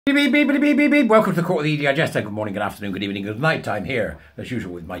Beep, beep, beep, beep, beep, beep, beep. Welcome to the Court of the EDI Jester. Good morning, good afternoon, good evening, good night time here, as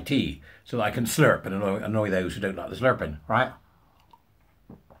usual, with my tea, so that I can slurp and annoy those who don't like the slurping, right?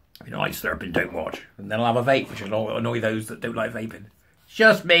 If you don't like slurping, don't watch. And then I'll have a vape, which will annoy those that don't like vaping. It's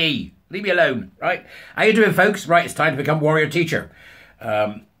just me. Leave me alone, right? How you doing, folks? Right, it's time to become warrior teacher.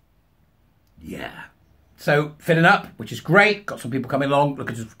 Yeah. So, filling up, which is great. Got some people coming along,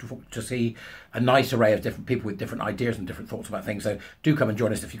 looking to see a nice array of different people with different ideas and different thoughts about things. So, do come and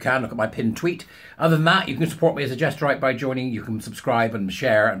join us if you can. Look at my pinned tweet. Other than that, you can support me as a Jesterite by joining. You can subscribe and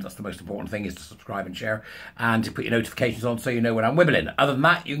share, and that's the most important thing, is to subscribe and share, and to put your notifications on so you know when I'm wibbling. Other than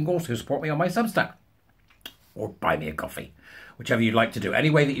that, you can also support me on my Substack, or buy me a coffee, whichever you'd like to do.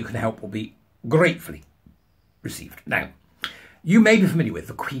 Any way that you can help will be gratefully received. Now, you may be familiar with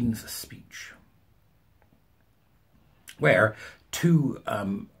the Queen's Speech, where two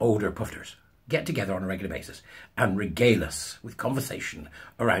older pufters get together on a regular basis and regale us with conversation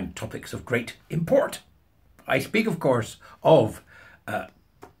around topics of great import. I speak, of course, of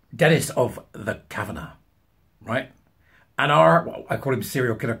Dennis of the Kavanagh, right? And well, I call him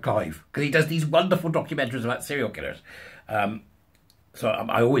serial killer Clive, because he does these wonderful documentaries about serial killers. So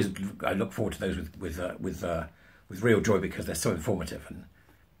I look forward to those with real joy, because they're so informative, and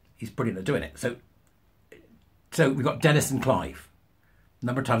he's brilliant at doing it. So we've got Dennis and Clive. A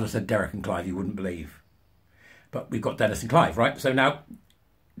number of times I've said Derek and Clive, you wouldn't believe. But we've got Dennis and Clive, right? So now,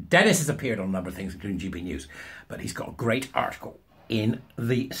 Dennis has appeared on a number of things, including GB News. But he's got a great article in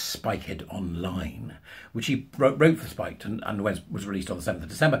the Spikehead Online, which he wrote for Spiked and was released on the 7th of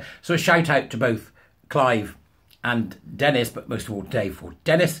December. So a shout out to both Clive and Dennis, but most of all today for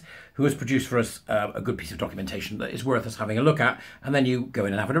Dennis, who has produced for us a good piece of documentation that is worth us having a look at, and then you go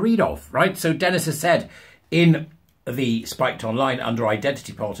in and having a read of, right? So Dennis has said, in the Spiked Online, under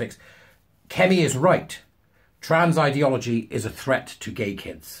identity politics, Kemi is right. Trans ideology is a threat to gay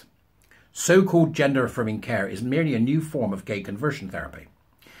kids. So-called gender-affirming care is merely a new form of gay conversion therapy.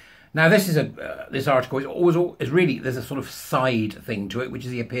 Now, this is this article is really, there's a sort of side thing to it, which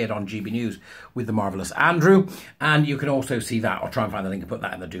is he appeared on GB News with the marvellous Andrew, and you can also see that. I'll try and find the link and put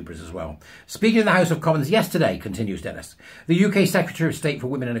that in the doobers as well. Speaking in the House of Commons yesterday, continues Dennis, the UK Secretary of State for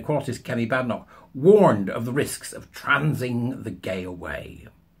Women and Equalities, Kemi Badenoch, warned of the risks of transing the gay away.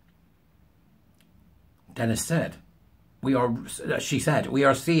 Dennis said, she said, we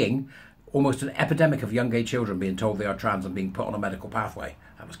are seeing almost an epidemic of young gay children being told they are trans and being put on a medical pathway.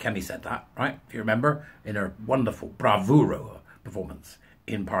 That was Kemi said that, right? If you remember, in her wonderful bravura performance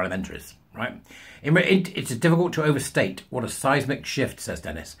in Parliamentaries, right? It's difficult to overstate what a seismic shift, says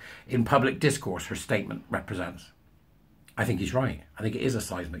Dennis, in public discourse her statement represents. I think he's right. I think it is a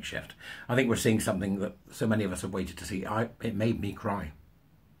seismic shift. I think we're seeing something that so many of us have waited to see. It made me cry.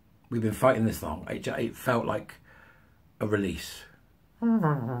 We've been fighting this long. It felt like a release.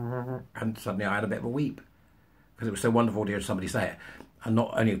 And suddenly I had a bit of a weep, because it was so wonderful to hear somebody say it, and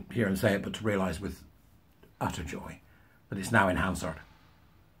not only hear him say it, but to realise with utter joy that it's now in Hansard.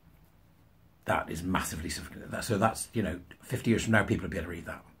 That is massively significant. So that's, 50 years from now, people will be able to read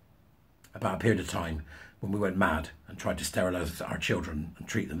that about a period of time when we went mad and tried to sterilise our children and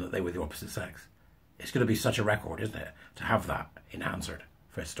treat them that they were the opposite sex. It's going to be such a record, isn't it, to have that in Hansard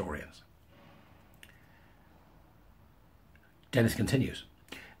for historians. Dennis continues,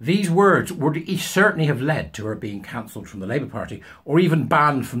 these words would certainly have led to her being cancelled from the Labour Party, or even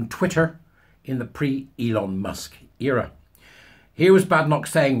banned from Twitter in the pre-Elon Musk era. Here was Badenoch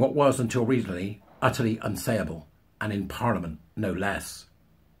saying what was, until recently, utterly unsayable, and in Parliament no less.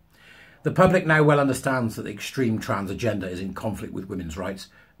 The public now well understands that the extreme trans agenda is in conflict with women's rights.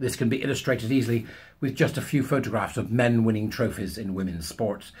 This can be illustrated easily with just a few photographs of men winning trophies in women's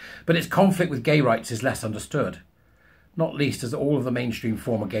sports. But its conflict with gay rights is less understood, not least as all of the mainstream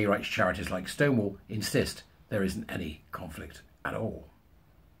former gay rights charities like Stonewall insist there isn't any conflict at all.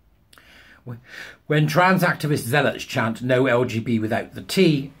 When trans activist zealots chant no LGB without the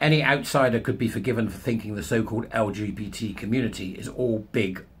T, any outsider could be forgiven for thinking the so-called LGBT community is all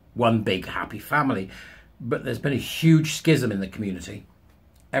one big happy family. But there's been a huge schism in the community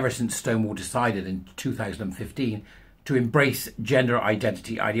ever since Stonewall decided in 2015 to embrace gender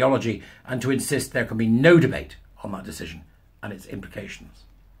identity ideology and to insist there can be no debate on that decision and its implications.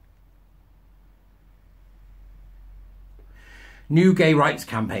 New gay rights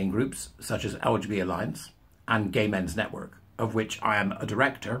campaign groups such as LGBT Alliance and Gay Men's Network, of which I am a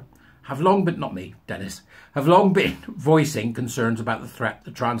director, have long been, not me, Dennis, have long been voicing concerns about the threat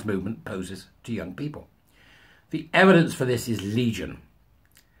the trans movement poses to young people. The evidence for this is legion.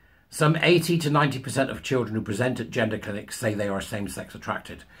 Some 80 to 90% of children who present at gender clinics say they are same-sex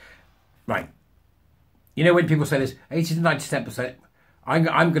attracted. Right. You know when people say this, 80 to 90% I'm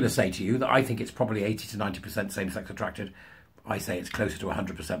going to say to you that I think it's probably 80 to 90% same-sex attracted. I say it's closer to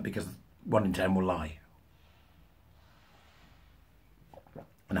 100% because 1 in 10 will lie.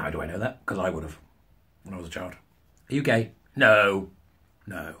 And how do I know that? Because I would have when I was a child. Are you gay? No.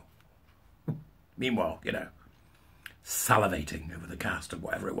 No. Meanwhile, you know, salivating over the cast of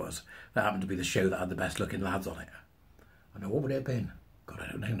whatever it was. That happened to be the show that had the best looking lads on it. I know, what would it have been? God,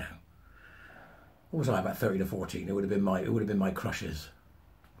 I don't know now. What was I, about 13 or 14? It would have been my crushes.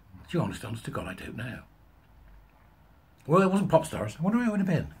 To be honest to God, I don't know. Well, it wasn't pop stars. I wonder who it would have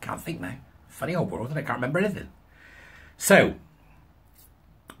been. Can't think now. Funny old world, and I can't remember anything. So,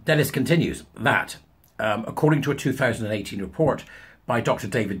 Dennis continues that, according to a 2018 report by Dr.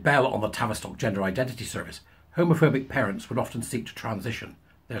 David Bell on the Tavistock Gender Identity Service, homophobic parents would often seek to transition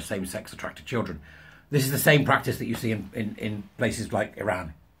their same-sex attracted children. This is the same practice that you see in places like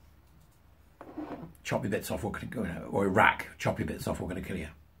Iran. Chop your bits off, we're going to go, or Iraq, chop your bits off, we're going to kill you.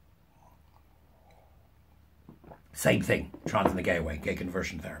 Same thing, trans in the gay way, gay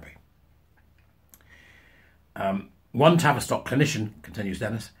conversion therapy. One Tavistock clinician, continues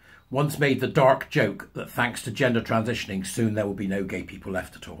Dennis, once made the dark joke that thanks to gender transitioning, soon there will be no gay people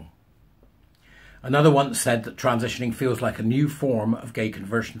left at all. Another once said that transitioning feels like a new form of gay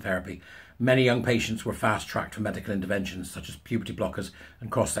conversion therapy. Many young patients were fast-tracked for medical interventions such as puberty blockers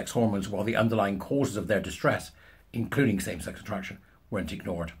and cross-sex hormones, while the underlying causes of their distress, including same-sex attraction, weren't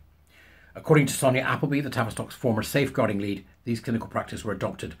ignored. According to Sonia Appleby, the Tavistock's former safeguarding lead, these clinical practices were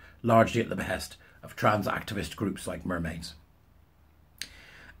adopted largely at the behest of trans activist groups like Mermaids.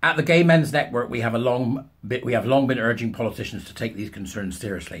 At the Gay Men's Network, we have long been urging politicians to take these concerns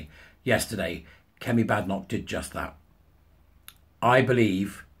seriously. Yesterday, Kemi Badenoch did just that. I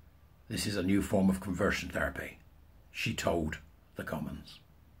believe this is a new form of conversion therapy, she told the Commons.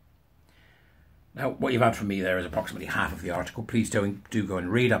 Now, what you've had from me there is approximately half of the article. Please do go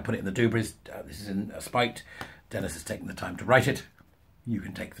and read. I'll put it in the doobries. This is in a spite. Dennis has taken the time to write it. You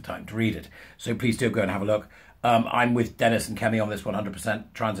can take the time to read it. So please do go and have a look. I'm with Dennis and Kemi on this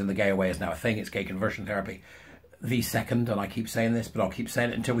 100%. Trans in the gay way is now a thing. It's gay conversion therapy. The second, and I keep saying this, but I'll keep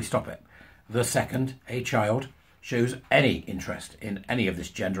saying it until we stop it. The second a child shows any interest in any of this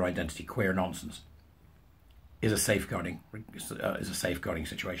gender identity queer nonsense is a safeguarding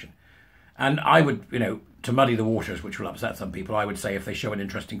situation. And I would, to muddy the waters, which will upset some people, I would say if they show an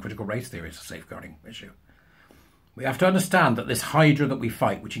interest in critical race theory, it's a safeguarding issue. We have to understand that this hydra that we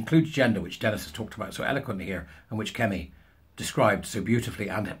fight, which includes gender, which Dennis has talked about so eloquently here, and which Kemi described so beautifully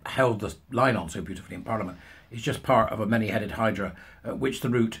and held the line on so beautifully in Parliament, is just part of a many-headed hydra, at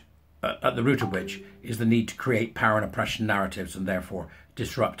the root of which is the need to create power and oppression narratives and therefore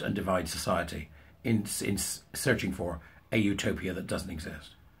disrupt and divide society in searching for a utopia that doesn't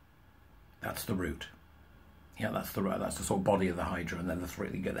exist. That's the root. Yeah, that's the sort of body of the hydra, and then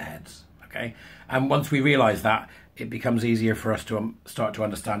you get the heads. Okay, and once we realise that, it becomes easier for us to start to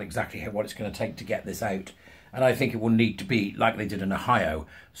understand exactly what it's going to take to get this out. And I think it will need to be, like they did in Ohio,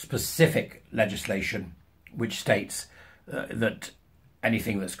 specific legislation which states that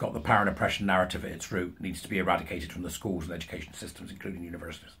anything that's got the power and oppression narrative at its root needs to be eradicated from the schools and education systems, including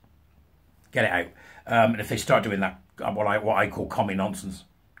universities. Get it out. And if they start doing that, what I call commie nonsense,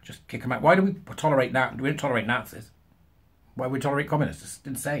 just kick them out. Why do we tolerate that? We don't tolerate Nazis. Why do we tolerate communists? It's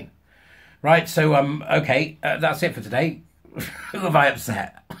insane. Right, so, okay, that's it for today. Have I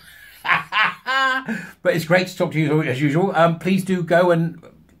upset? But it's great to talk to you as usual. Please do go and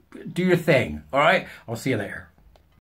do your thing, all right? I'll see you later.